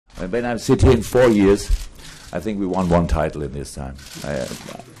And when I sit here in 4 years, I think we won 1 title in this time.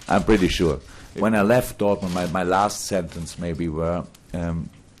 I'm pretty sure. When I left Dortmund, my last sentence maybe were,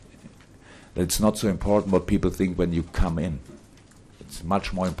 it's not so important what people think when you come in. It's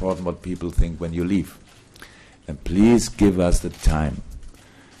much more important what people think when you leave. And please give us the time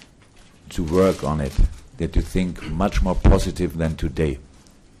to work on it, that you think much more positive than today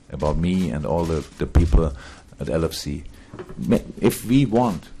about me and all the people at LFC. If we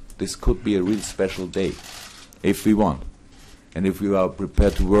want, this could be a really special day. If we want. And if we are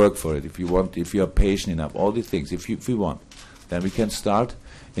prepared to work for it, if you want, if you are patient enough, all these things, if we want, then we can start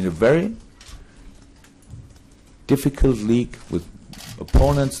in a very difficult league with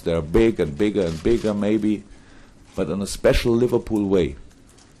opponents that are big and bigger and bigger maybe, but in a special Liverpool way,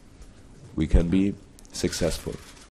 we can be successful.